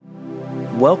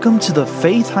Welcome to the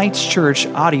Faith Heights Church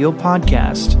audio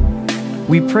podcast.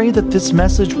 We pray that this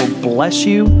message will bless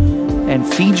you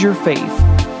and feed your faith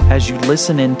as you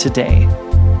listen in today.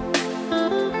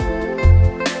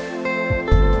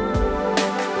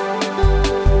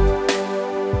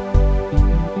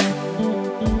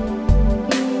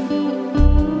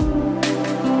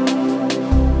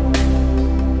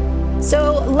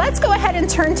 So let's go ahead and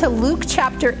turn to Luke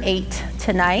chapter 8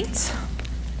 tonight.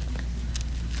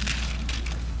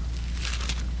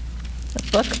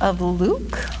 The book of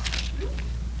Luke.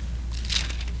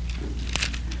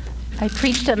 I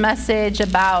preached a message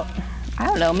about,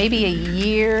 maybe a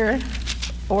year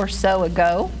or so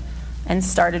ago and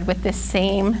started with this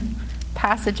same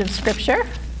passage of scripture.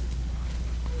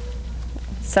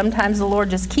 Sometimes the Lord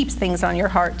just keeps things on your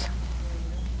heart.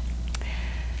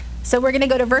 So we're going to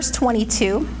go to verse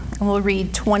 22, and we'll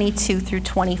read 22 through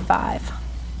 25.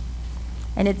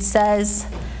 And it says,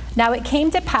 "Now it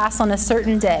came to pass on a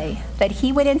certain day that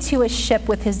he went into a ship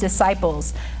with his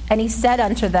disciples, and he said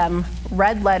unto them,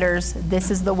 red letters, this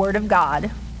is the word of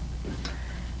God.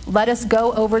 Let us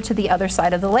go over to the other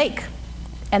side of the lake.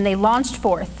 And they launched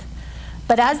forth.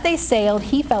 But as they sailed,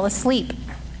 he fell asleep.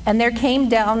 And there came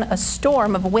down a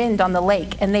storm of wind on the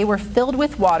lake, and they were filled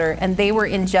with water, and they were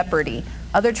in jeopardy."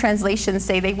 Other translations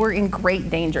say they were in great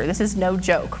danger. This is no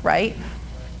joke, right?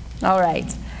 All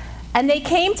right. "And they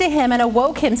came to him and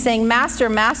awoke him, saying, Master,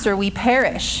 Master, we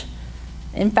perish."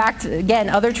 In fact, again,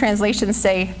 other translations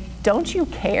say, "Don't you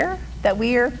care that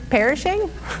we are perishing?"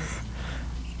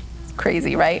 It's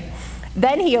crazy, right?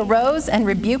 "Then he arose and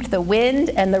rebuked the wind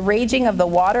and the raging of the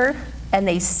water, and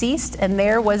they ceased, and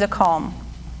there was a calm.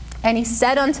 And he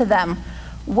said unto them,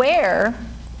 Where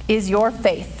is your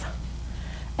faith?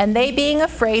 And they, being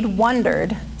afraid,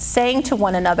 wondered, saying to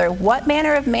one another, What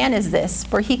manner of man is this?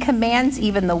 For he commands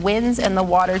even the winds and the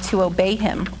water to obey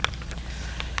him."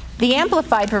 The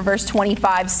Amplified for verse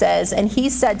 25 says, "And he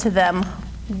said to them,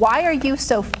 Why are you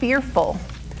so fearful?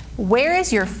 Where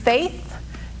is your faith,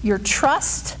 your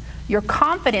trust, your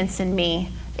confidence in me,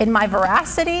 in my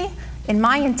veracity, in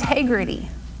my integrity?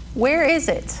 Where is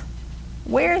it?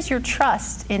 Where is your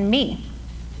trust in me?"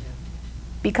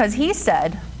 Because he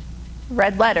said,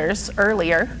 red letters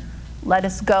earlier, let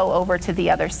us go over to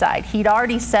the other side. He'd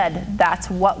already said that's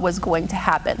what was going to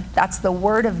happen. That's the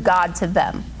word of God to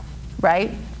them,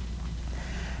 right?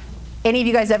 Any of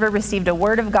you guys ever received a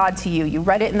word of God to you? You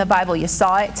read it in the Bible, you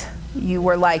saw it, you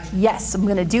were like, yes, I'm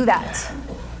going to do that.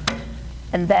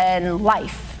 And then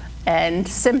life and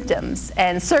symptoms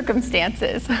and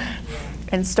circumstances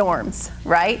and storms,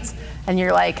 right? And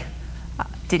you're like,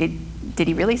 did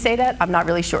he really say that? I'm not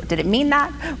really sure. Did it mean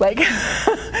that? Like,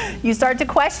 you start to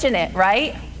question it,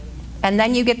 right? And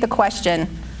then you get the question,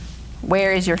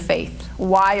 where is your faith?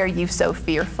 Why are you so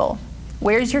fearful?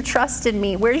 Where's your trust in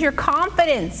me? Where's your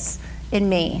confidence in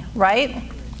me,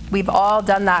 right? We've all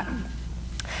done that.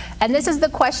 And this is the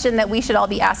question that we should all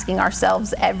be asking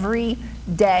ourselves every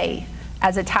day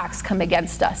as attacks come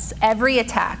against us. Every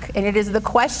attack. And it is the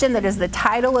question that is the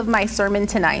title of my sermon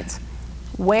tonight.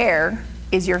 Where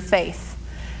is your faith?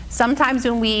 Sometimes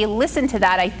when we listen to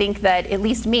that, I think that, at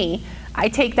least me, I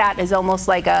take that as almost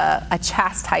like a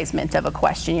chastisement of a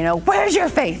question. Where's your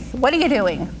faith? What are you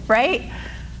doing, right?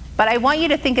 But I want you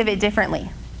to think of it differently.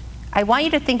 I want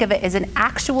you to think of it as an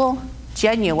actual,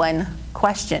 genuine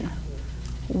question.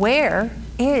 Where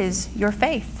is your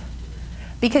faith?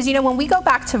 Because, when we go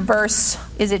back to verse,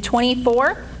 is it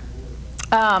 24?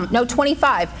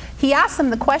 25. He asks them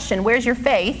the question, where's your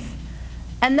faith?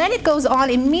 And then it goes on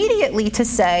immediately to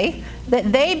say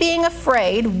that they, being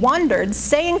afraid, wondered,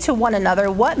 saying to one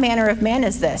another, What manner of man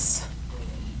is this?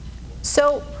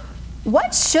 So,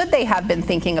 what should they have been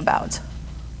thinking about?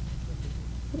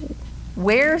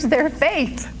 Where's their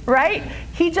faith, right?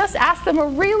 He just asked them a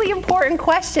really important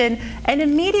question, and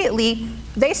immediately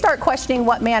they start questioning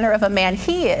what manner of a man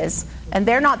he is, and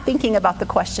they're not thinking about the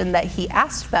question that he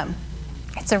asked them.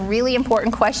 It's a really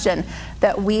important question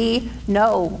that we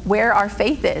know where our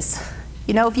faith is.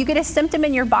 If you get a symptom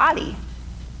in your body,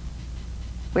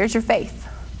 where's your faith?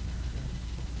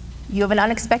 You have an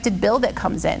unexpected bill that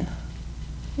comes in.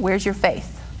 Where's your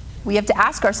faith? We have to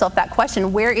ask ourselves that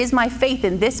question. Where is my faith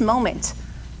in this moment?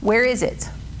 Where is it?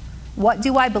 What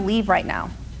do I believe right now?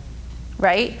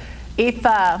 Right? If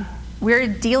we're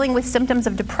dealing with symptoms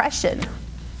of depression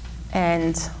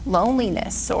and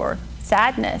loneliness or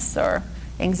sadness or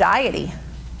anxiety,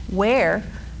 where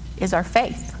is our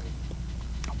faith?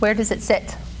 Where does it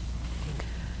sit?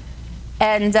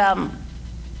 And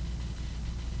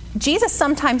Jesus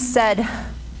sometimes said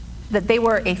that they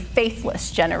were a faithless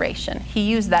generation. He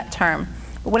used that term.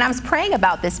 But when I was praying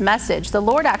about this message, the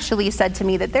Lord actually said to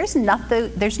me that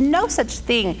there's no such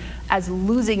thing as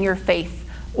losing your faith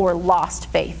or lost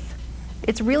faith.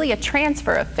 It's really a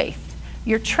transfer of faith.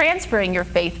 You're transferring your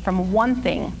faith from one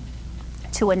thing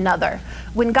to another.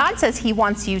 When God says he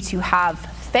wants you to have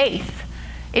faith,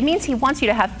 it means he wants you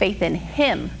to have faith in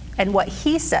him and what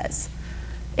he says.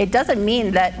 It doesn't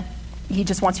mean that he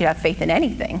just wants you to have faith in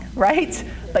anything, right?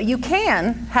 But you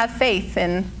can have faith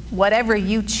in whatever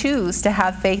you choose to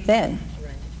have faith in.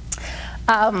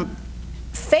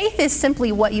 Faith is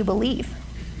simply what you believe.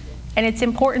 And it's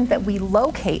important that we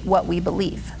locate what we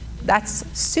believe. That's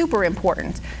super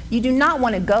important. You do not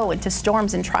want to go into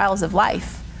storms and trials of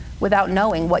life without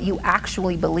knowing what you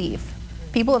actually believe.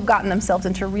 People have gotten themselves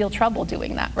into real trouble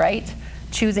doing that, right?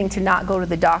 Choosing to not go to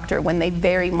the doctor when they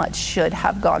very much should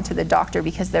have gone to the doctor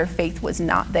because their faith was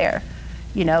not there.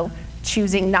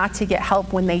 Choosing not to get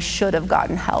help when they should have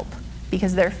gotten help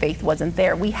because their faith wasn't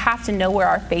there. We have to know where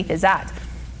our faith is at.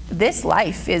 This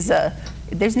life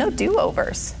there's no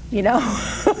do-overs,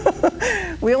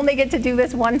 We only get to do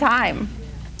this one time.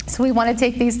 So we want to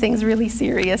take these things really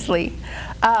seriously.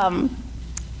 And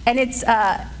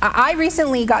I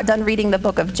recently got done reading the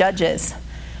book of Judges,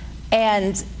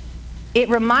 and it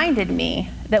reminded me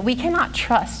that we cannot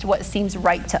trust what seems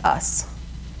right to us.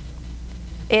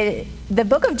 The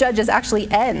book of Judges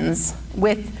actually ends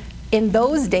with, in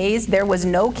those days there was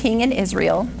no king in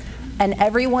Israel, and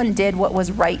everyone did what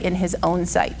was right in his own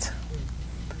sight.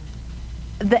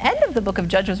 The end of the book of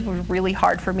Judges was really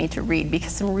hard for me to read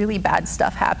because some really bad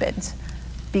stuff happened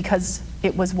because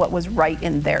it was what was right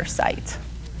in their sight,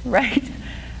 right?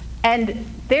 And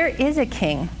there is a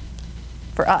king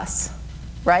for us,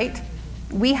 right?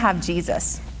 We have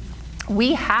Jesus.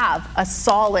 We have a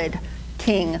solid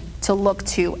king to look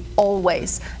to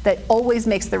always, that always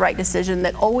makes the right decision,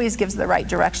 that always gives the right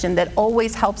direction, that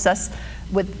always helps us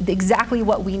with exactly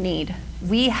what we need.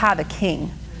 We have a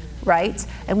king, right?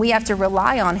 And we have to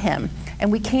rely on him.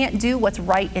 And we can't do what's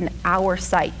right in our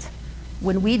sight.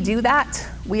 When we do that,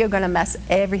 we are going to mess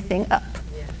everything up,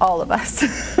 all of us.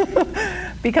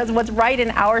 Because what's right in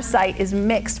our sight is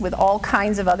mixed with all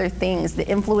kinds of other things, the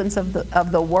influence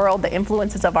of the world, the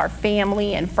influences of our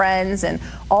family and friends, and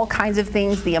all kinds of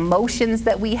things, the emotions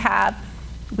that we have.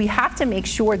 We have to make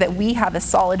sure that we have a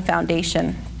solid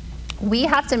foundation. We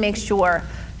have to make sure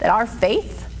that our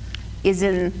faith is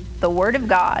in the Word of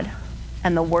God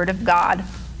and the Word of God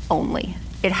only.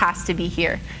 It has to be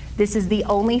here. This is the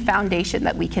only foundation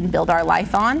that we can build our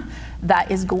life on that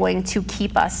is going to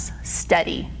keep us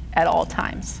steady at all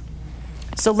times.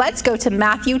 So let's go to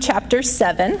Matthew chapter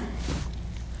 7.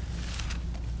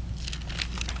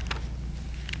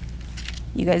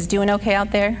 You guys doing okay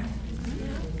out there?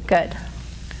 Good.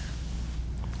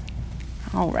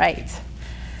 All right.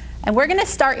 And we're going to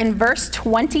start in verse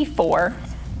 24.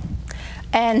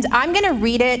 And I'm going to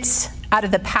read it out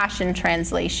of the Passion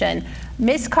Translation.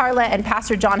 Miss Carla and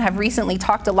Pastor John have recently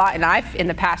talked a lot, and I've in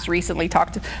the past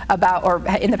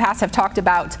have talked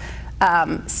about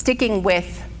sticking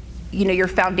with, your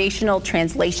foundational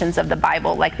translations of the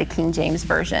Bible, like the King James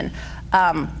Version.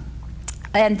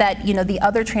 And that, the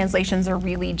other translations are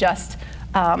really just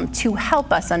to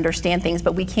help us understand things,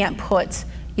 but we can't put,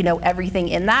 everything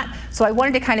in that. So I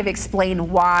wanted to kind of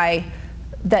explain why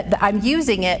that I'm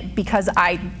using it, because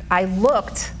I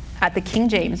looked at the King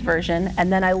James Version,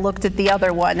 and then I looked at the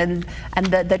other one, and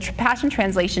the Passion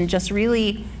Translation just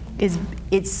really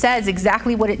it says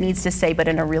exactly what it needs to say, but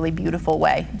in a really beautiful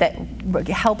way that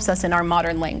helps us in our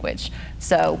modern language.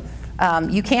 So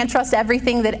you can't trust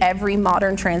everything that every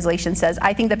modern translation says.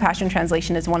 I think the Passion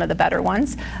Translation is one of the better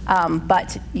ones,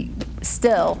 but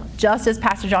still, just as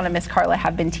Pastor John and Miss Carla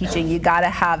have been teaching, you got to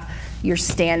have your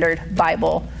standard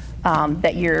Bible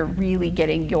that you're really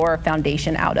getting your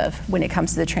foundation out of when it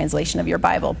comes to the translation of your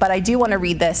Bible. But I do want to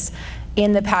read this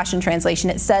in the Passion Translation.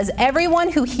 It says,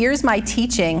 "Everyone who hears my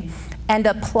teaching and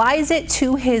applies it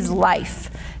to his life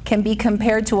can be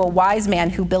compared to a wise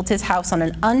man who built his house on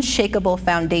an unshakable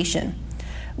foundation.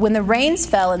 When the rains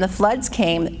fell and the floods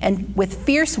came, and with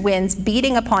fierce winds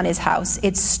beating upon his house,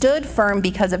 it stood firm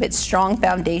because of its strong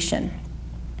foundation.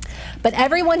 But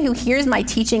everyone who hears my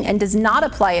teaching and does not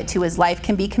apply it to his life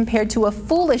can be compared to a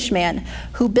foolish man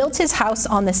who built his house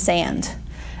on the sand.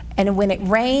 And when it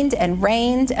rained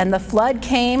and the flood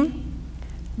came,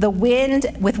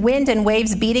 with wind and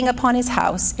waves beating upon his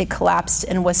house, it collapsed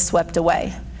and was swept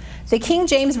away." The King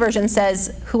James Version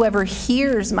says, whoever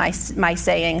hears my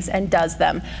sayings and does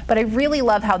them. But I really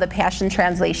love how the Passion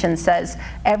Translation says,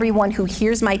 everyone who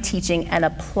hears my teaching and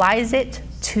applies it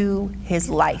to his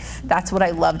life. That's what I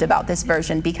loved about this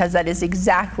version, because that is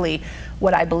exactly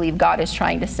what I believe God is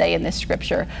trying to say in this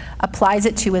scripture. Applies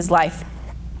it to his life.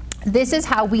 This is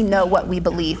how we know what we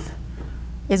believe,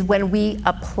 is when we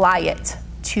apply it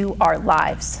to our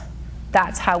lives.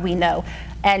 That's how we know.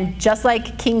 And just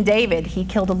like King David, he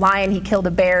killed a lion, he killed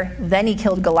a bear, then he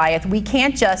killed Goliath. We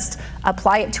can't just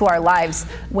apply it to our lives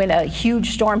when a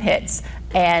huge storm hits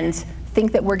and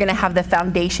think that we're going to have the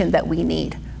foundation that we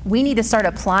need. We need to start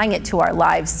applying it to our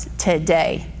lives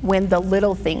today when the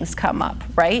little things come up,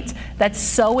 right? That's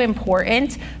so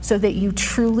important, so that you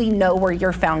truly know where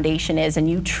your foundation is and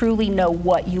you truly know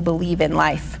what you believe in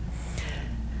life.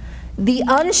 The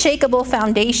unshakable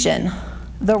foundation,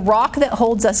 the rock that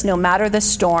holds us no matter the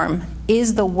storm,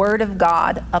 is the Word of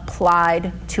God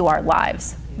applied to our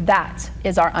lives. That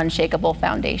is our unshakable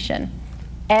foundation.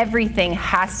 Everything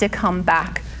has to come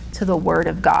back to the Word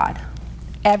of God.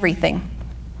 Everything.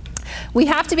 We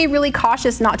have to be really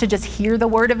cautious not to just hear the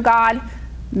Word of God,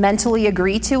 mentally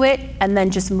agree to it, and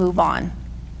then just move on.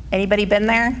 Anybody been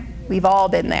there? We've all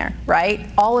been there, right?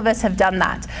 All of us have done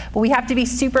that. But we have to be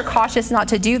super cautious not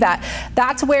to do that.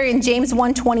 That's where in James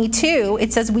 1:22,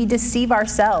 it says we deceive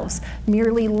ourselves,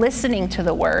 merely listening to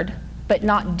the word, but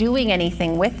not doing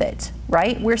anything with it,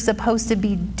 right? We're supposed to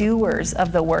be doers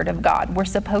of the Word of God. We're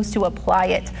supposed to apply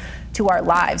it to our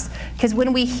lives. Because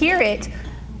when we hear it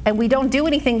and we don't do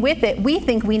anything with it, we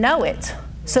think we know it.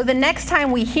 So the next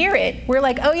time we hear it, we're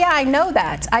like, oh yeah, I know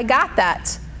that. I got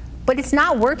that. But it's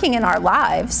not working in our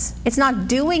lives. It's not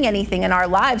doing anything in our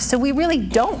lives, so we really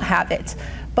don't have it.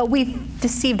 But we've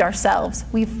deceived ourselves.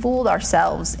 We've fooled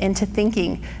ourselves into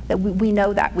thinking that we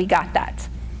know that, we got that.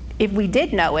 If we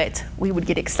did know it, we would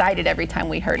get excited every time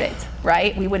we heard it,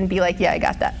 right? We wouldn't be like, yeah, I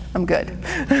got that. I'm good.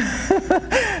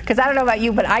 Because I don't know about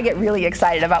you, but I get really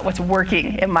excited about what's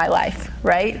working in my life,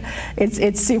 right?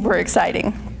 It's super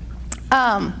exciting.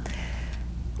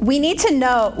 We need to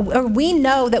know, or we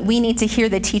know that we need to hear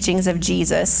the teachings of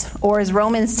Jesus, or as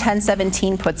Romans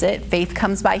 10:17 puts it, faith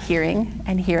comes by hearing,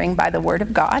 and hearing by the Word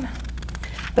of God.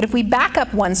 But if we back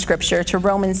up one scripture to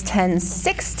Romans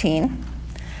 10:16,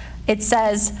 it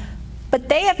says, but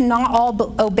they have not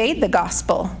all obeyed the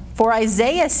gospel. For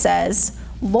Isaiah says,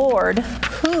 Lord,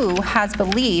 who has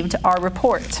believed our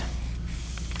report?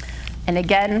 And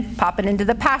again, popping into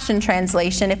the Passion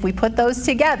Translation, if we put those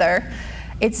together,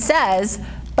 it says,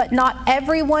 but not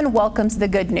everyone welcomes the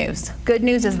good news. Good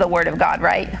news is the Word of God,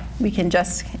 right? We can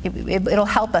just, it'll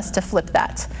help us to flip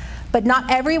that. But not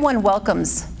everyone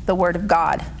welcomes the Word of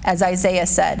God, as Isaiah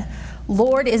said.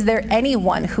 Lord, is there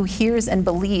anyone who hears and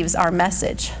believes our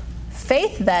message?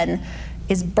 Faith, then,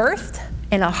 is birthed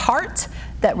in a heart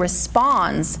that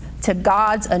responds to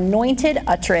God's anointed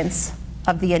utterance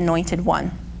of the Anointed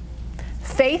One.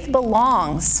 Faith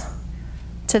belongs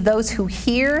to those who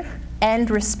hear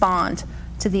and respond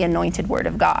to the anointed Word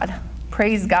of God.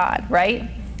 Praise God, right?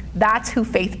 That's who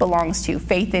faith belongs to.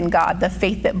 Faith in God, the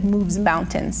faith that moves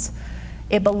mountains.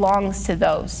 It belongs to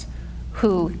those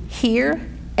who hear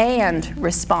and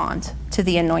respond to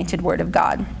the anointed Word of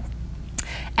God.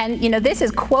 And, this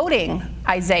is quoting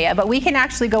Isaiah, but we can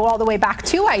actually go all the way back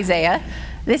to Isaiah.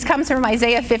 This comes from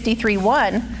Isaiah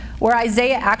 53:1, where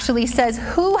Isaiah actually says,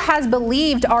 who has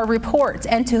believed our report,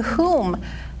 and to whom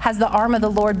has the arm of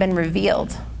the Lord been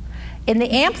revealed? In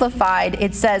the Amplified,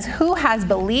 it says, who has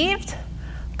believed,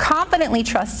 confidently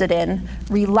trusted in,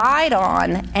 relied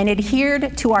on, and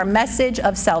adhered to our message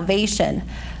of salvation,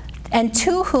 and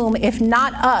to whom, if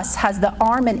not us, has the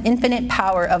arm and infinite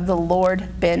power of the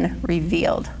Lord been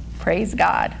revealed. Praise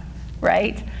God,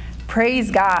 right?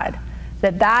 Praise God.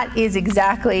 That is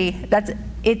exactly,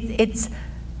 it's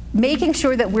making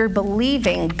sure that we're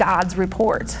believing God's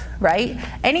report, right?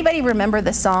 Anybody remember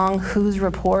the song, Whose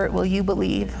Report Will You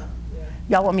Believe?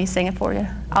 Y'all want me to sing it for you?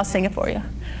 I'll sing it for you.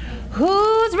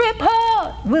 Whose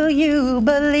report will you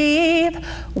believe?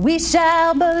 We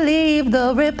shall believe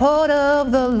the report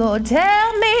of the Lord.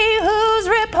 Tell me, whose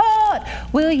report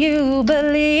will you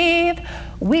believe?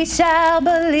 We shall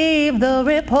believe the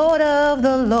report of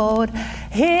the Lord.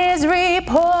 His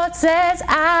report says,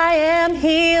 I am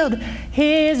healed.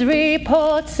 His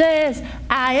report says,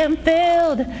 I am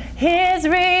filled. His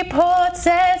report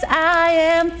says, I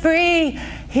am free.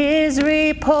 His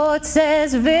report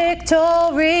says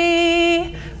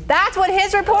victory. That's what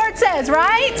his report says,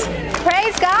 right?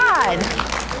 Praise God.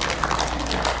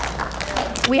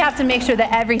 We have to make sure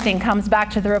that everything comes back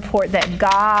to the report that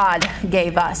God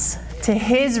gave us, to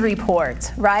his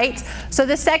report, right? So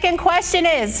the second question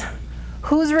is,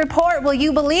 Whose report will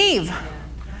you believe?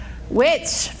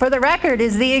 Which, for the record,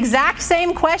 is the exact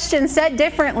same question said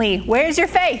differently. Where's your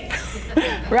faith?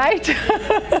 Right?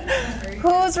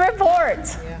 Whose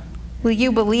report will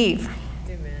you believe?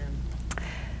 Amen.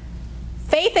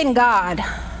 Faith in God,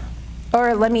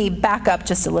 or let me back up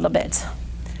just a little bit.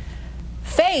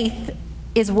 Faith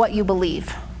is what you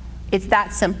believe. It's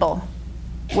that simple.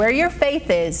 Where your faith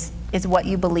is what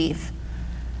you believe.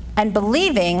 And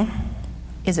believing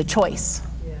is a choice.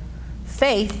 Yeah.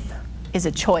 Faith is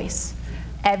a choice.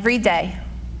 Every day,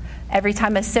 every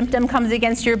time a symptom comes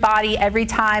against your body, every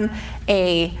time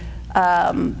a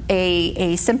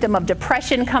symptom of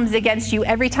depression comes against you,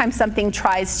 every time something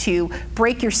tries to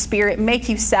break your spirit, make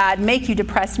you sad, make you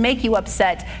depressed, make you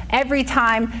upset, every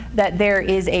time that there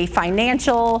is a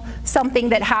financial something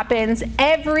that happens,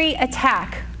 every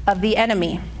attack of the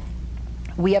enemy,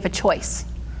 we have a choice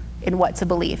in what to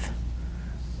believe.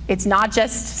 It's not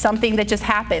just something that just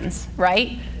happens,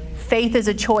 right? Faith is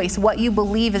a choice. What you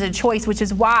believe is a choice, which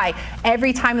is why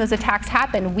every time those attacks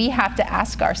happen, we have to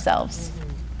ask ourselves,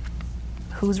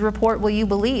 whose report will you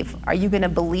believe? Are you going to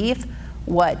believe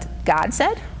what God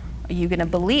said? Are you going to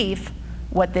believe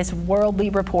what this worldly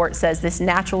report says, this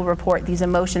natural report, these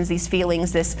emotions, these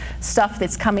feelings, this stuff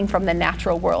that's coming from the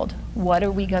natural world? What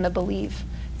are we going to believe?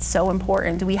 It's so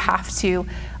important. We have to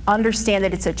understand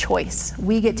that it's a choice.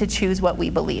 We get to choose what we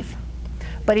believe.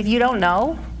 But if you don't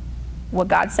know what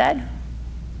God said,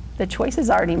 the choice is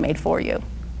already made for you.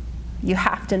 You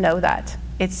have to know that.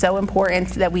 It's so important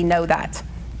that we know that.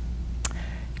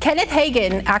 Kenneth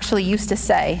Hagin actually used to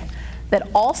say that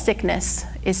all sickness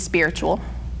is spiritual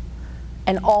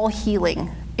and all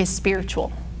healing is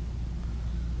spiritual.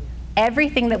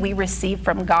 Everything that we receive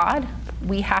from God,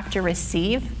 we have to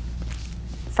receive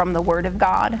from the Word of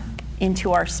God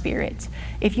into our spirit.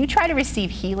 If you try to receive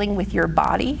healing with your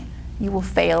body, you will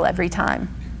fail every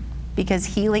time, because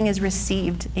healing is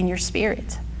received in your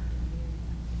spirit.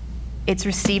 It's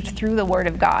received through the Word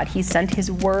of God. He sent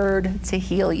His Word to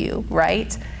heal you,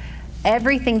 right?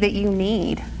 Everything that you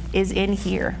need is in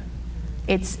here.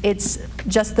 It's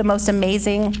just the most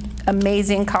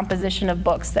amazing composition of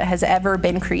books that has ever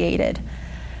been created.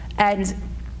 And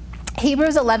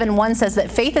Hebrews 11:1 says that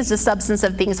faith is the substance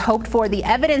of things hoped for, the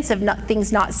evidence of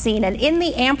things not seen. And in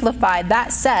the Amplified,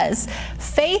 that says,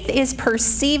 faith is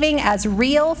perceiving as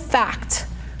real fact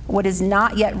what is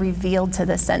not yet revealed to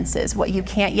the senses, what you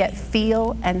can't yet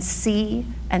feel and see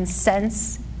and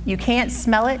sense. You can't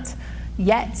smell it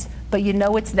yet, but you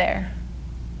know it's there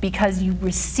because you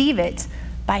receive it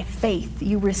by faith.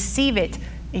 You receive it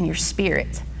in your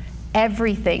spirit.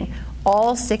 Everything,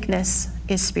 all sickness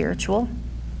is spiritual.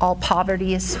 All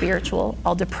poverty is spiritual.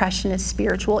 All depression is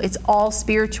spiritual. It's all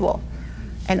spiritual.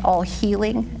 And all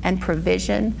healing and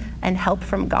provision and help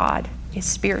from God is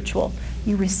spiritual.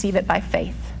 You receive it by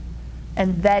faith.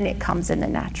 And then it comes in the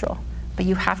natural. But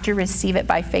you have to receive it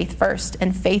by faith first.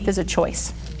 And faith is a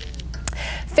choice.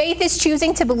 Faith is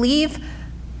choosing to believe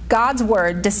God's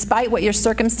word despite what your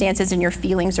circumstances and your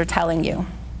feelings are telling you.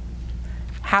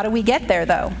 How do we get there,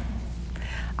 though?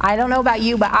 I don't know about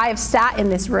you, but I have sat in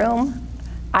this room.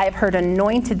 I have heard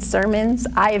anointed sermons.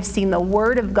 I have seen the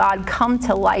Word of God come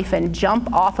to life and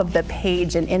jump off of the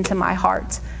page and into my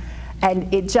heart.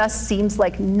 And it just seems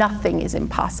like nothing is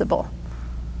impossible.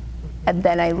 And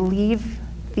then I leave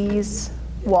these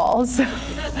walls and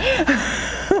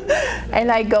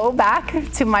I go back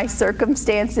to my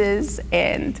circumstances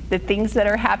and the things that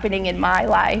are happening in my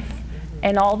life.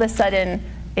 And all of a sudden,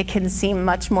 it can seem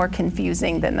much more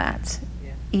confusing than that.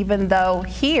 Even though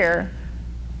here,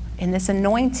 in this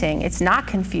anointing, it's not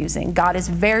confusing. God is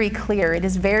very clear. It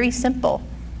is very simple.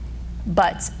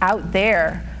 But out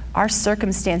there, our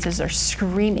circumstances are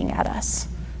screaming at us,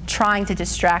 trying to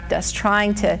distract us,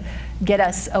 trying to get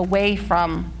us away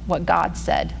from what God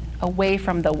said, away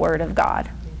from the Word of God,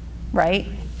 right?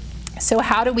 So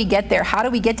how do we get there? How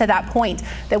do we get to that point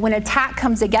that when attack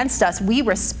comes against us, we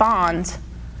respond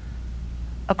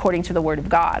according to the Word of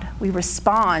God? We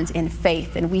respond in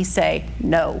faith and we say,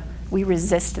 no. We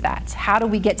resist that. How do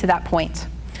we get to that point?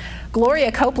 Gloria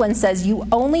Copeland says, you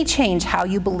only change how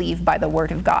you believe by the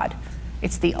Word of God.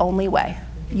 It's the only way.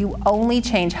 You only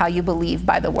change how you believe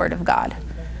by the Word of God.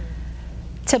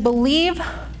 To believe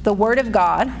the Word of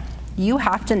God, you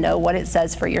have to know what it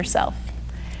says for yourself.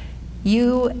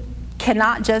 You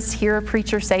cannot just hear a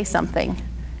preacher say something.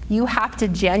 You have to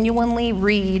genuinely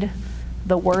read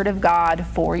the Word of God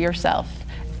for yourself.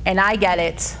 And I get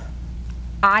it.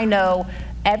 I know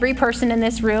every person in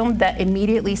this room that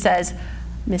immediately says,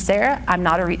 Miss Sarah, I'm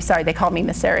not a sorry, they call me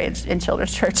Miss Sarah in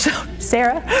Children's Church.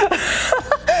 Sarah,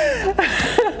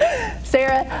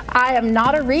 Sarah, I am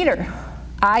not a reader.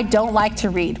 I don't like to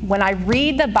read. When I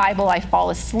read the Bible, I fall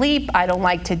asleep. I don't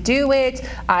like to do it.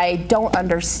 I don't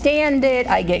understand it.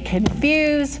 I get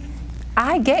confused.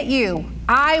 I get you.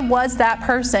 I was that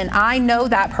person. I know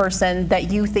that person that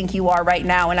you think you are right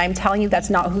now, and I'm telling you that's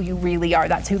not who you really are.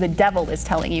 That's who the devil is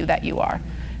telling you that you are.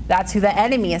 That's who the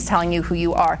enemy is telling you who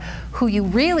you are. Who you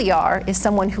really are is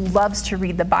someone who loves to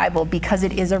read the Bible because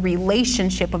it is a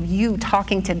relationship of you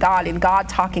talking to God and God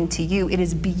talking to you. It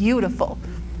is beautiful.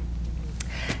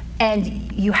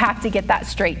 And you have to get that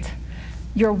straight.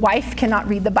 Your wife cannot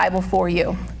read the Bible for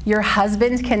you. Your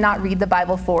husband cannot read the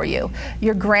Bible for you.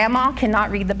 Your grandma cannot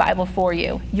read the Bible for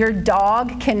you. Your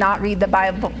dog cannot read the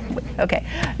Bible. Okay,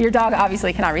 your dog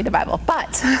obviously cannot read the Bible,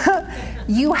 but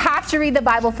you have to read the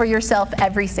Bible for yourself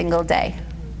every single day.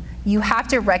 You have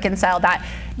to reconcile that.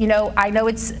 You know, I know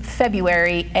it's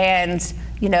February and,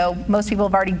 you know, most people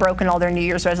have already broken all their New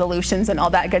Year's resolutions and all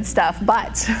that good stuff,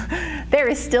 but there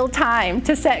is still time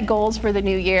to set goals for the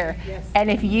new year. Yes.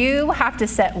 And if you have to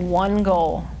set one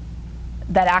goal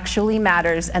that actually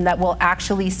matters and that will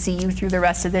actually see you through the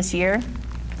rest of this year,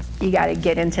 you got to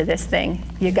get into this thing.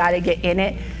 You got to get in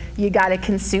it. You got to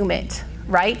consume it,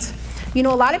 right? You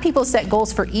know, a lot of people set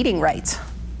goals for eating right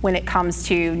when it comes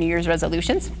to New Year's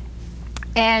resolutions.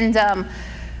 And,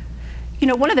 you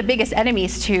know, one of the biggest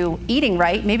enemies to eating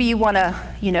right, maybe you want to,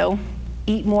 you know,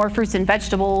 eat more fruits and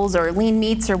vegetables or lean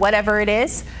meats or whatever it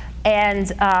is.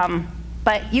 And,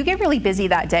 but you get really busy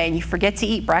that day and you forget to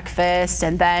eat breakfast,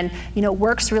 and then, you know,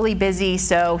 work's really busy,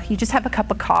 so you just have a cup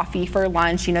of coffee for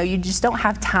lunch. You know, you just don't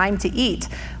have time to eat.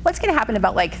 What's going to happen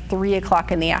about like 3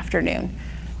 o'clock in the afternoon?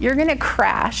 You're going to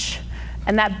crash,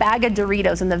 and that bag of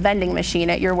Doritos in the vending machine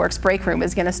at your work's break room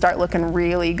is going to start looking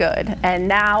really good. And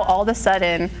now all of a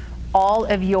sudden, all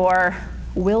of your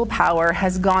willpower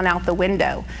has gone out the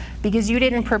window because you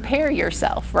didn't prepare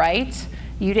yourself, right?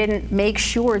 You didn't make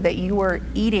sure that you were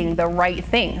eating the right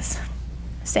things.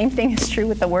 Same thing is true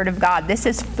with the Word of God. This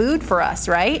is food for us,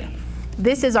 right?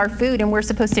 This is our food, and we're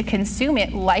supposed to consume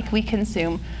it like we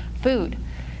consume food.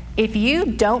 If you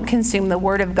don't consume the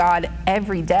Word of God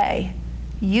every day,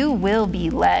 you will be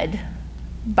led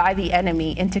by the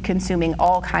enemy into consuming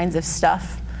all kinds of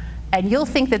stuff. And you'll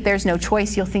think that there's no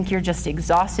choice. You'll think you're just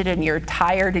exhausted and you're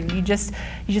tired and you just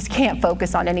can't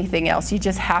focus on anything else. You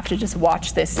just have to just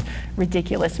watch this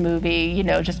ridiculous movie, you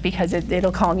know, just because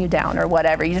it'll calm you down or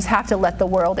whatever. You just have to let the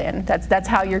world in. That's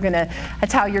how you're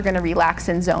gonna relax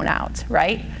and zone out,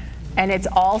 right? And it's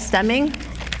all stemming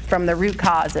from the root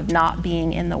cause of not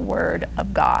being in the Word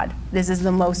of God. This is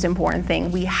the most important thing.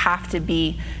 We have to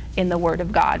be in the Word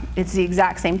of God. It's the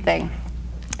exact same thing.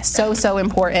 So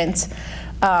important.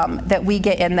 That we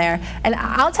get in there. And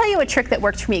I'll tell you a trick that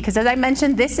worked for me, because as I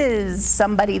mentioned, this is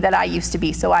somebody that I used to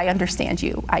be, so I understand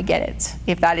you. I get it,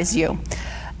 if that is you.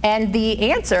 And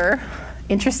the answer,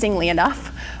 interestingly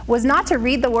enough, was not to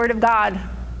read the Word of God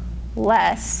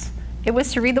less. It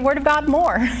was to read the Word of God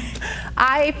more.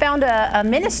 I found a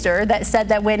minister that said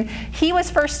that when he was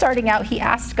first starting out, he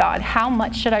asked God, how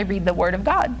much should I read the Word of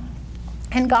God?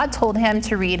 And God told him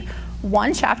to read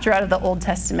 1 chapter out of the Old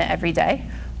Testament every day,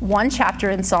 1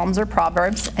 chapter in Psalms or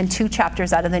Proverbs, and 2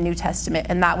 chapters out of the New Testament.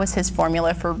 And that was his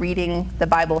formula for reading the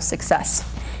Bible success.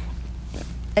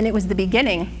 And it was the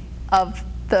beginning of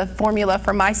the formula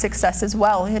for my success as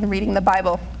well in reading the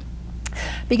Bible.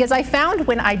 Because I found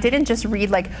when I didn't just read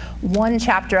like 1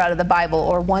 chapter out of the Bible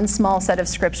or 1 small set of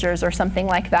scriptures or something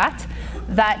like that,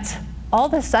 that all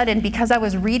of a sudden, because I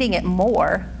was reading it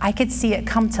more, I could see it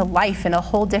come to life in a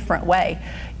whole different way.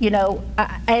 You know,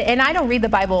 and I don't read the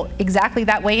Bible exactly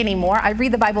that way anymore. I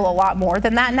read the Bible a lot more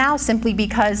than that now, simply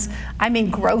because I'm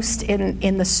engrossed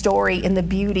in the story, in the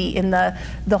beauty, in the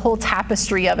whole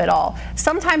tapestry of it all.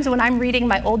 Sometimes when I'm reading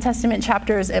my Old Testament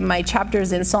chapters and my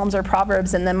chapters in Psalms or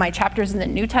Proverbs and then my chapters in the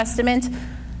New Testament,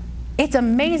 it's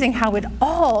amazing how it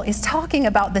all is talking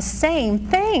about the same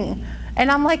thing. And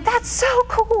I'm like, that's so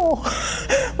cool.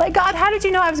 Like, God, how did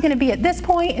you know I was going to be at this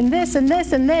point and this and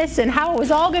this and this, and how it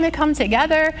was all going to come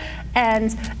together?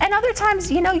 And other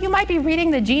times, you know, you might be reading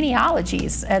the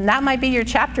genealogies, and that might be your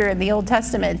chapter in the Old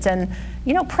Testament. And,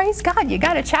 you know, praise God, you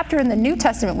got a chapter in the New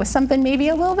Testament with something maybe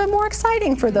a little bit more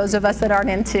exciting for those of us that aren't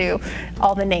into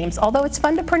all the names, although it's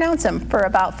fun to pronounce them for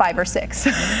about 5 or 6.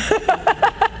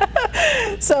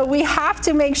 So we have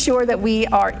to make sure that we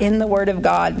are in the Word of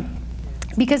God,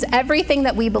 because everything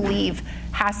that we believe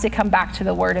has to come back to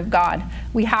the Word of God.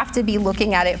 We have to be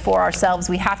looking at it for ourselves.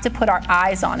 We have to put our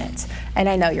eyes on it. And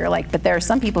I know you're like, but there are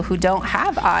some people who don't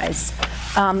have eyes,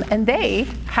 and they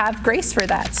have grace for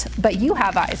that. But you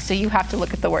have eyes, so you have to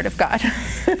look at the Word of God.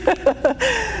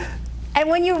 And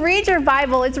when you read your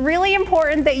Bible, it's really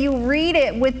important that you read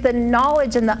it with the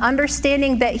knowledge and the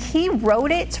understanding that he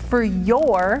wrote it for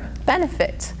your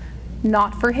benefit,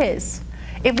 not for his.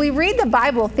 If we read the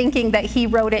Bible thinking that he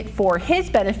wrote it for his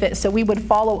benefit so we would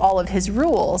follow all of his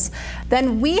rules,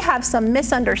 then we have some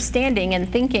misunderstanding in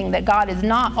thinking that God is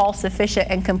not all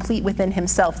sufficient and complete within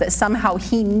himself, that somehow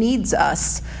he needs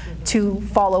us to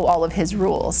follow all of his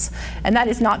rules. And that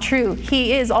is not true.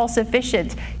 He is all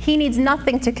sufficient. He needs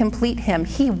nothing to complete him.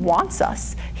 He wants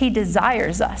us. He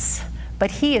desires us. But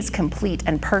he is complete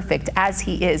and perfect as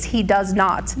he is. He does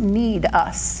not need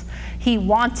us. He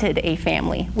wanted a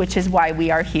family, which is why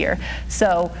we are here.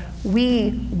 So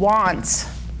we want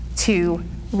to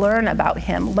learn about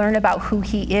him, learn about who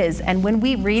he is. And when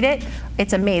we read it,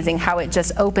 it's amazing how it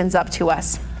just opens up to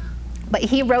us. But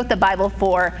he wrote the Bible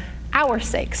for our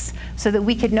sakes, so that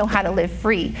we could know how to live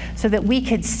free, so that we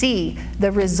could see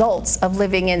the results of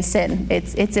living in sin.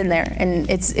 It's in there, and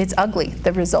it's ugly,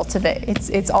 the results of it.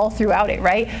 It's all throughout it,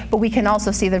 right? But we can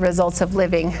also see the results of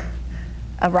living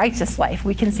a righteous life.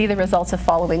 We can see the results of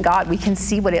following God. We can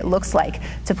see what it looks like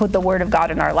to put the Word of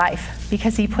God in our life,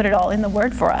 because he put it all in the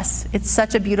Word for us. It's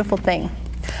such a beautiful thing.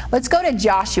 Let's go to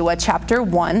Joshua chapter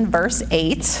 1, verse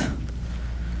 8.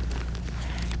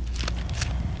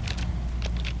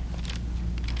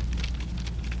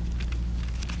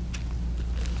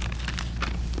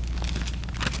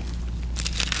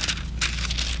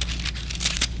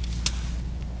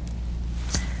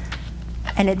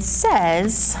 And it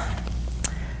says,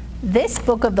 "This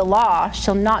book of the law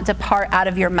shall not depart out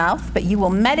of your mouth, but you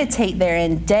will meditate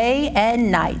therein day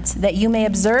and night, that you may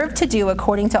observe to do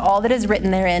according to all that is written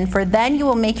therein, for then you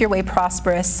will make your way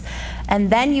prosperous,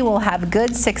 and then you will have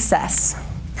good success."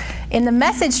 In the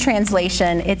Message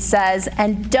translation, it says,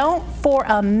 "And don't for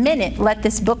a minute let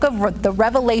this book of the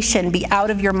Revelation be out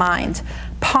of your mind.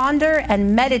 Ponder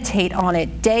and meditate on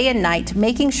it day and night,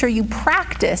 making sure you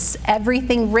practice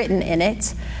everything written in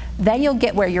it. Then you'll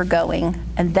get where you're going,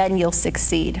 and then you'll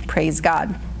succeed." Praise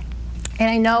God. And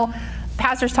I know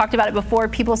pastors talked about it before.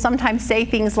 People sometimes say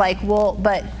things like, well,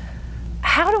 but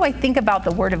how do I think about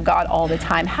the Word of God all the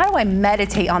time? How do I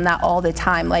meditate on that all the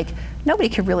time? Like, nobody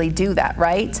could really do that,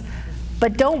 right?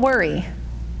 But don't worry.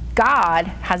 God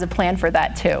has a plan for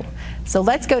that too. So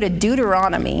let's go to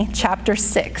Deuteronomy chapter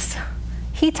 6.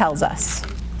 He tells us.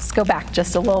 Let's go back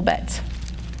just a little bit.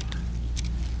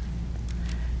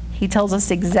 He tells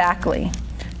us exactly,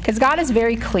 because God is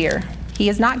very clear. He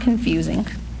is not confusing.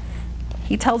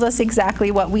 He tells us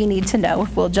exactly what we need to know.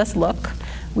 If we'll just look,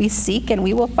 we seek and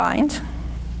we will find.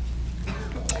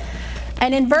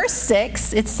 And in verse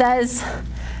 6, it says,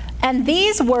 "And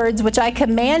these words which I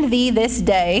command thee this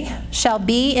day shall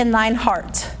be in thine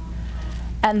heart.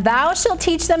 And thou shalt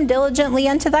teach them diligently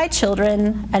unto thy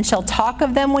children, and shalt talk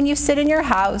of them when you sit in your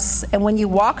house, and when you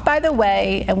walk by the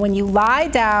way, and when you lie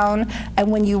down, and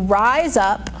when you rise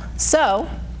up." So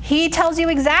he tells you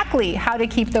exactly how to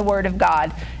keep the Word of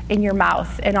God in your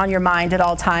mouth and on your mind at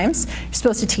all times. You're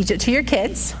supposed to teach it to your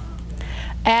kids.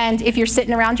 And if you're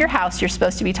sitting around your house, you're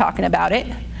supposed to be talking about it.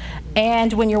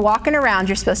 And when you're walking around,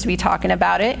 you're supposed to be talking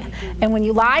about it. And when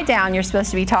you lie down, you're supposed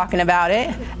to be talking about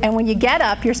it. And when you get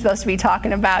up, you're supposed to be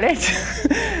talking about it.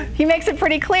 He makes it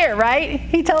pretty clear, right?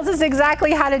 He tells us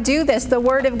exactly how to do this. The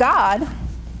Word of God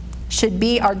should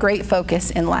be our great focus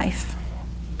in life.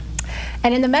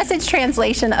 And in the Message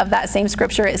translation of that same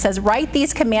scripture, it says, "Write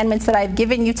these commandments that I have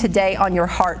given you today on your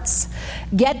hearts.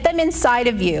 Get them inside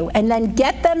of you, and then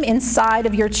get them inside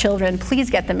of your children." Please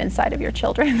get them inside of your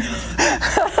children.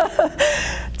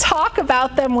 Talk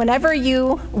about them wherever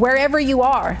you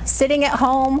are, sitting at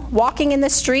home, walking in the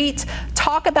street.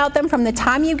 Talk about them from the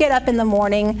time you get up in the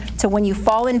morning to when you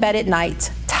fall in bed at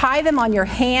night. Tie them on your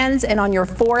hands and on your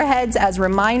foreheads as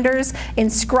reminders.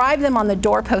 Inscribe them on the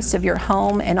doorposts of your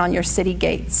home and on your city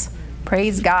gates.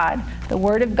 Praise God. The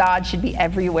Word of God should be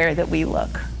everywhere that we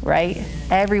look, right?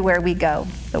 Everywhere we go,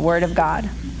 the Word of God.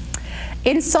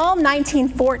 In Psalm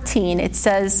 19:14, it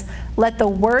says, "Let the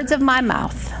words of my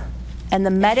mouth and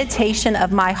the meditation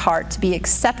of my heart be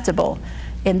acceptable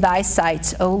in thy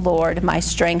sight, O Lord, my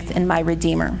strength and my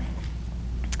Redeemer."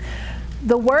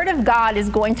 The Word of God is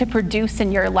going to produce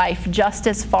in your life just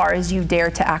as far as you dare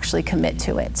to actually commit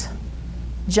to it.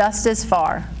 Just as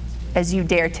far as you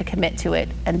dare to commit to it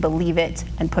and believe it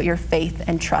and put your faith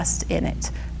and trust in it.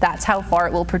 That's how far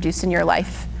it will produce in your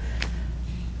life.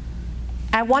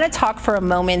 I want to talk for a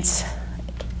moment,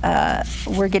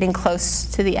 we're getting close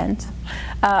to the end,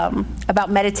 about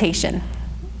meditation.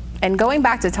 And going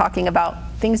back to talking about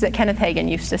things that Kenneth Hagin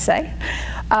used to say,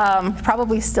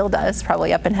 probably still does,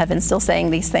 probably up in heaven, still saying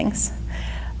these things.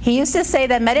 He used to say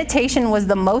that meditation was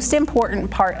the most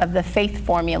important part of the faith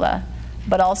formula,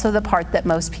 but also the part that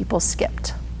most people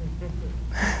skipped.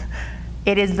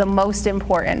 It is the most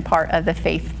important part of the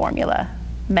faith formula,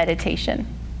 meditation.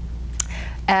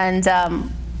 And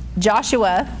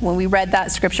Joshua, when we read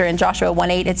that scripture in Joshua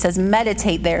 1:8, it says,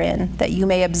 meditate therein, that you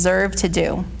may observe to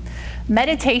do.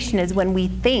 Meditation is when we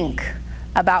think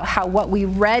about how what we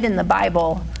read in the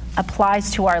Bible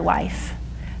applies to our life,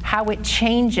 how it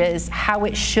changes, how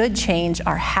it should change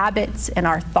our habits and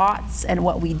our thoughts and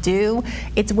what we do.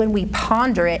 It's when we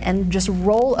ponder it and just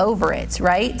roll over it,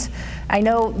 right? I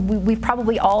know we've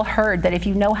probably all heard that if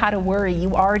you know how to worry,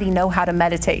 you already know how to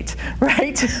meditate,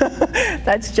 right?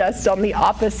 That's just on the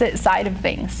opposite side of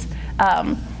things.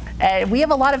 And we have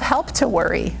a lot of help to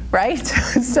worry, right?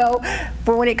 So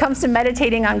but when it comes to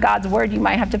meditating on God's word, you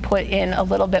might have to put in a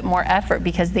little bit more effort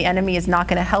because the enemy is not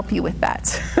going to help you with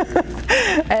that.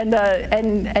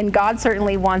 And God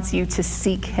certainly wants you to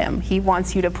seek him. He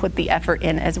wants you to put the effort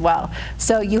in as well.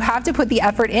 So you have to put the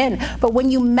effort in. But when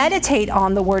you meditate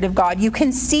on the word of God, you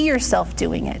can see yourself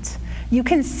doing it. You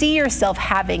can see yourself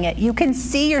having it. You can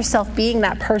see yourself being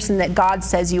that person that God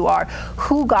says you are,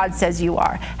 who God says you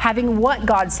are, having what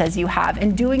God says you have,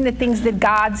 and doing the things that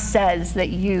God says that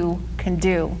you can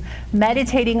do.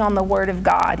 Meditating on the Word of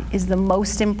God is the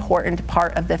most important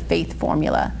part of the faith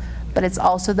formula, but it's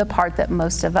also the part that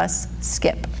most of us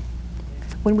skip.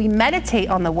 When we meditate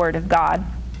on the Word of God,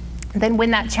 then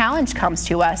when that challenge comes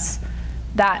to us,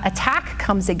 that attack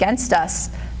comes against us,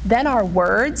 then our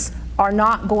words are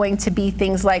not going to be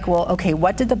things like, well, okay,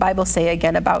 what did the Bible say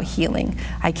again about healing?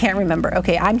 I can't remember.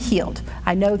 Okay, I'm healed.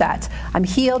 I know that. I'm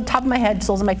healed, top of my head,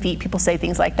 soles of my feet. People say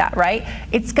things like that, right?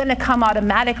 It's going to come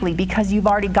automatically because you've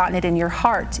already gotten it in your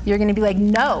heart. You're going to be like,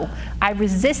 no, I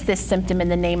resist this symptom in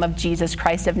the name of Jesus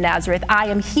Christ of Nazareth. I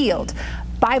am healed.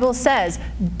 Bible says,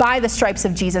 by the stripes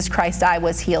of Jesus Christ, I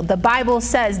was healed. The Bible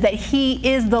says that he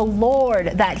is the Lord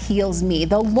that heals me,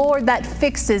 the Lord that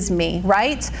fixes me,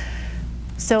 right?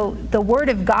 So the Word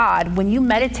of God, when you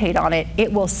meditate on it,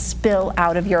 it will spill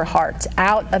out of your heart.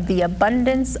 Out of the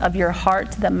abundance of your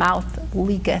heart, the mouth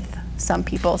leaketh, some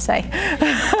people say.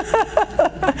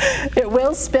 It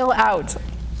will spill out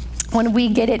when we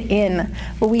get it in.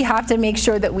 But we have to make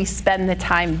sure that we spend the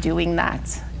time doing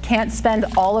that. Can't spend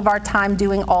all of our time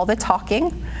doing all the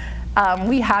talking.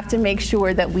 We have to make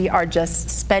sure that we are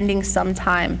just spending some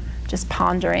time just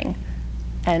pondering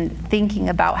and thinking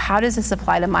about, how does this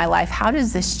apply to my life? How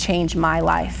does this change my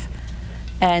life?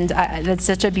 And that's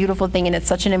such a beautiful thing, and it's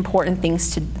such an important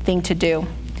thing to do.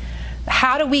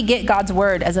 How do we get God's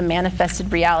word as a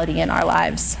manifested reality in our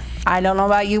lives? I don't know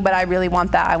about you, but I really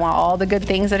want that. I want all the good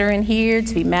things that are in here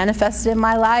to be manifested in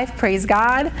my life. Praise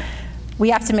God.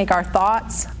 We have to make our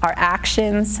thoughts, our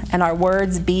actions, and our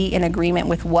words be in agreement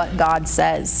with what God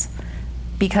says,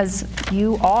 because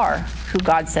you are who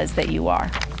God says that you are.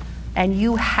 And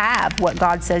you have what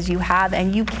God says you have,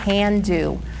 and you can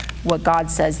do what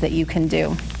God says that you can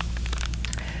do.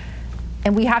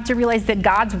 And we have to realize that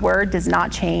God's word does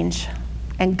not change,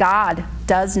 and God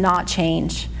does not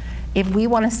change. If we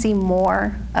want to see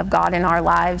more of God in our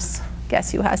lives,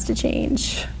 guess who has to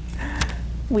change?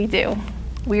 We do.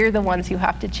 We're the ones who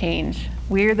have to change.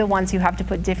 We're the ones who have to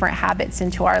put different habits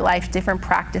into our life, different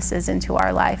practices into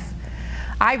our life.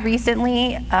 I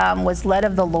recently was led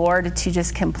of the Lord to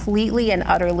just completely and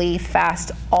utterly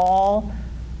fast all,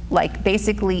 like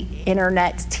basically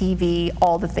internet, TV,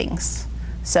 all the things.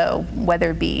 So whether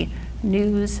it be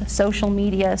news, social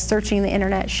media, searching the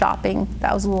internet, shopping,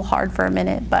 that was a little hard for a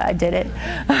minute, but I did it.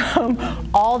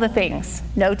 All the things,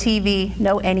 no TV,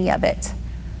 no any of it.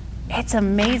 It's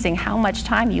amazing how much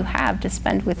time you have to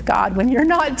spend with God when you're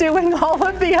not doing all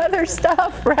of the other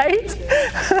stuff, right?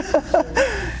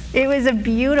 It was a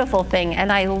beautiful thing,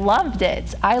 and I loved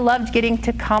it. I loved getting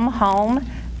to come home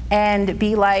and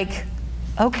be like,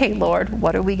 okay, Lord,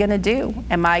 what are we going to do?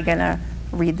 Am I going to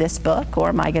read this book, or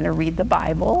am I going to read the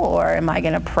Bible, or am I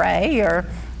going to pray? Or,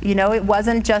 you know, it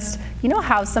wasn't just, you know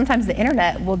how sometimes the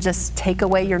internet will just take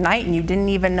away your night and you didn't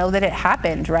even know that it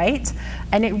happened, right?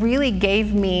 And it really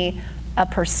gave me a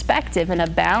perspective and a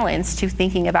balance to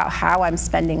thinking about how I'm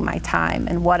spending my time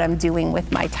and what I'm doing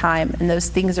with my time. And those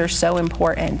things are so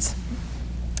important.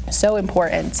 So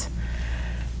important.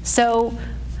 So,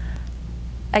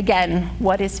 again,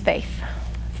 what is faith?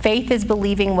 Faith is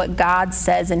believing what God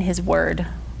says in his word,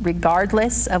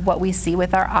 regardless of what we see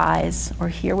with our eyes, or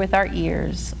hear with our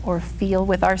ears, or feel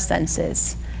with our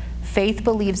senses. Faith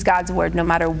believes God's word no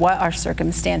matter what our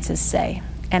circumstances say.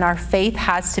 And our faith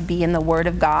has to be in the word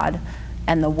of God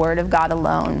and the word of God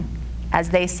alone. As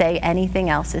they say, anything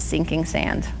else is sinking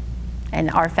sand. And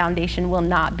our foundation will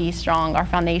not be strong. Our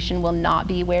foundation will not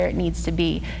be where it needs to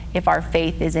be if our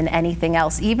faith is in anything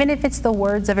else, even if it's the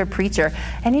words of a preacher.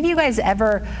 Any of you guys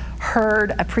ever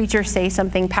heard a preacher say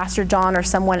something, Pastor John or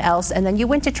someone else, and then you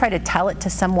went to try to tell it to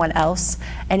someone else,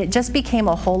 and it just became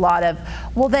a whole lot of,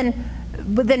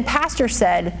 but then Pastor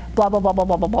said, blah, blah, blah, blah,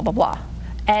 blah, blah, blah, blah, blah.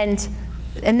 And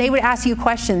they would ask you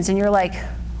questions, and you're like,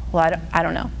 well, I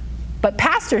don't know. But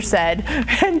Pastor said,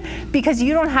 because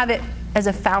you don't have it as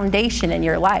a foundation in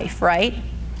your life, right?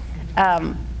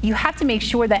 We have to make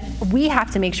sure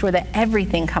that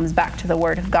everything comes back to the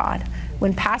Word of God.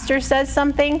 When Pastor says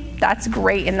something, that's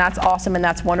great and that's awesome and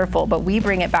that's wonderful, but we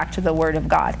bring it back to the Word of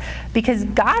God, because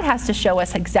God has to show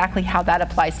us exactly how that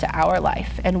applies to our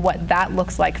life and what that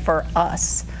looks like for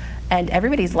us. And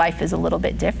everybody's life is a little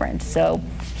bit different, so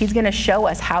He's going to show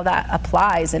us how that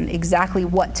applies and exactly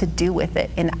what to do with it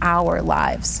in our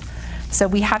lives. So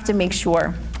we have to make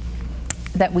sure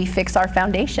that we fix our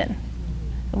foundation.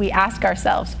 We ask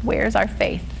ourselves, where's our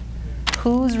faith?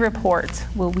 Whose report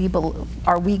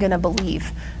are we going to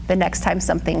believe the next time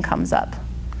something comes up?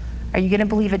 Are you going to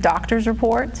believe a doctor's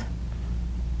report?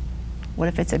 What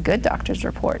if it's a good doctor's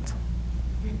report?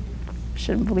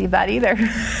 Shouldn't believe that either.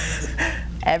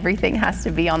 Everything has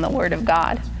to be on the Word of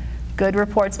God. Good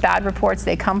reports, bad reports,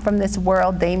 they come from this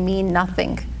world. They mean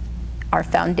nothing. Our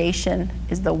foundation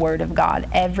is the Word of God.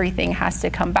 Everything has to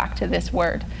come back to this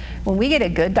Word. When we get a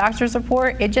good doctor's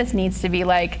report, it just needs to be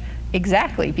like,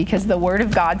 exactly, because the Word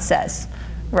of God says,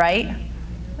 right?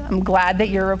 I'm glad that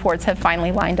your reports have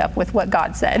finally lined up with what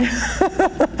God said.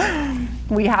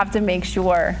 We have to make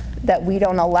sure that we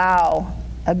don't allow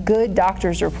a good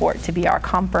doctor's report to be our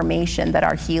confirmation that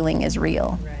our healing is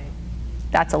real. Right.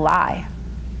 That's a lie.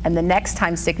 And the next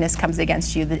time sickness comes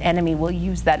against you, the enemy will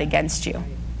use that against you.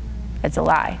 It's a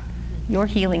lie. Your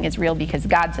healing is real because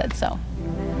God said so,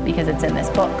 because it's in this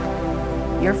book.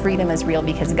 Your freedom is real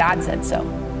because God said so,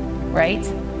 right?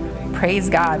 Praise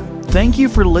God. Thank you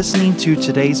for listening to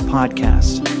today's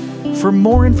podcast. For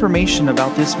more information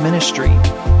about this ministry,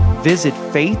 visit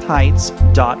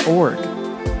faithheights.org.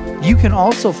 You can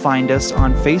also find us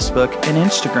on Facebook and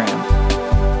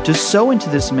Instagram. To sow into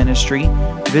this ministry,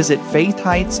 visit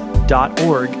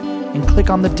faithheights.org and click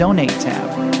on the Donate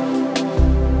tab.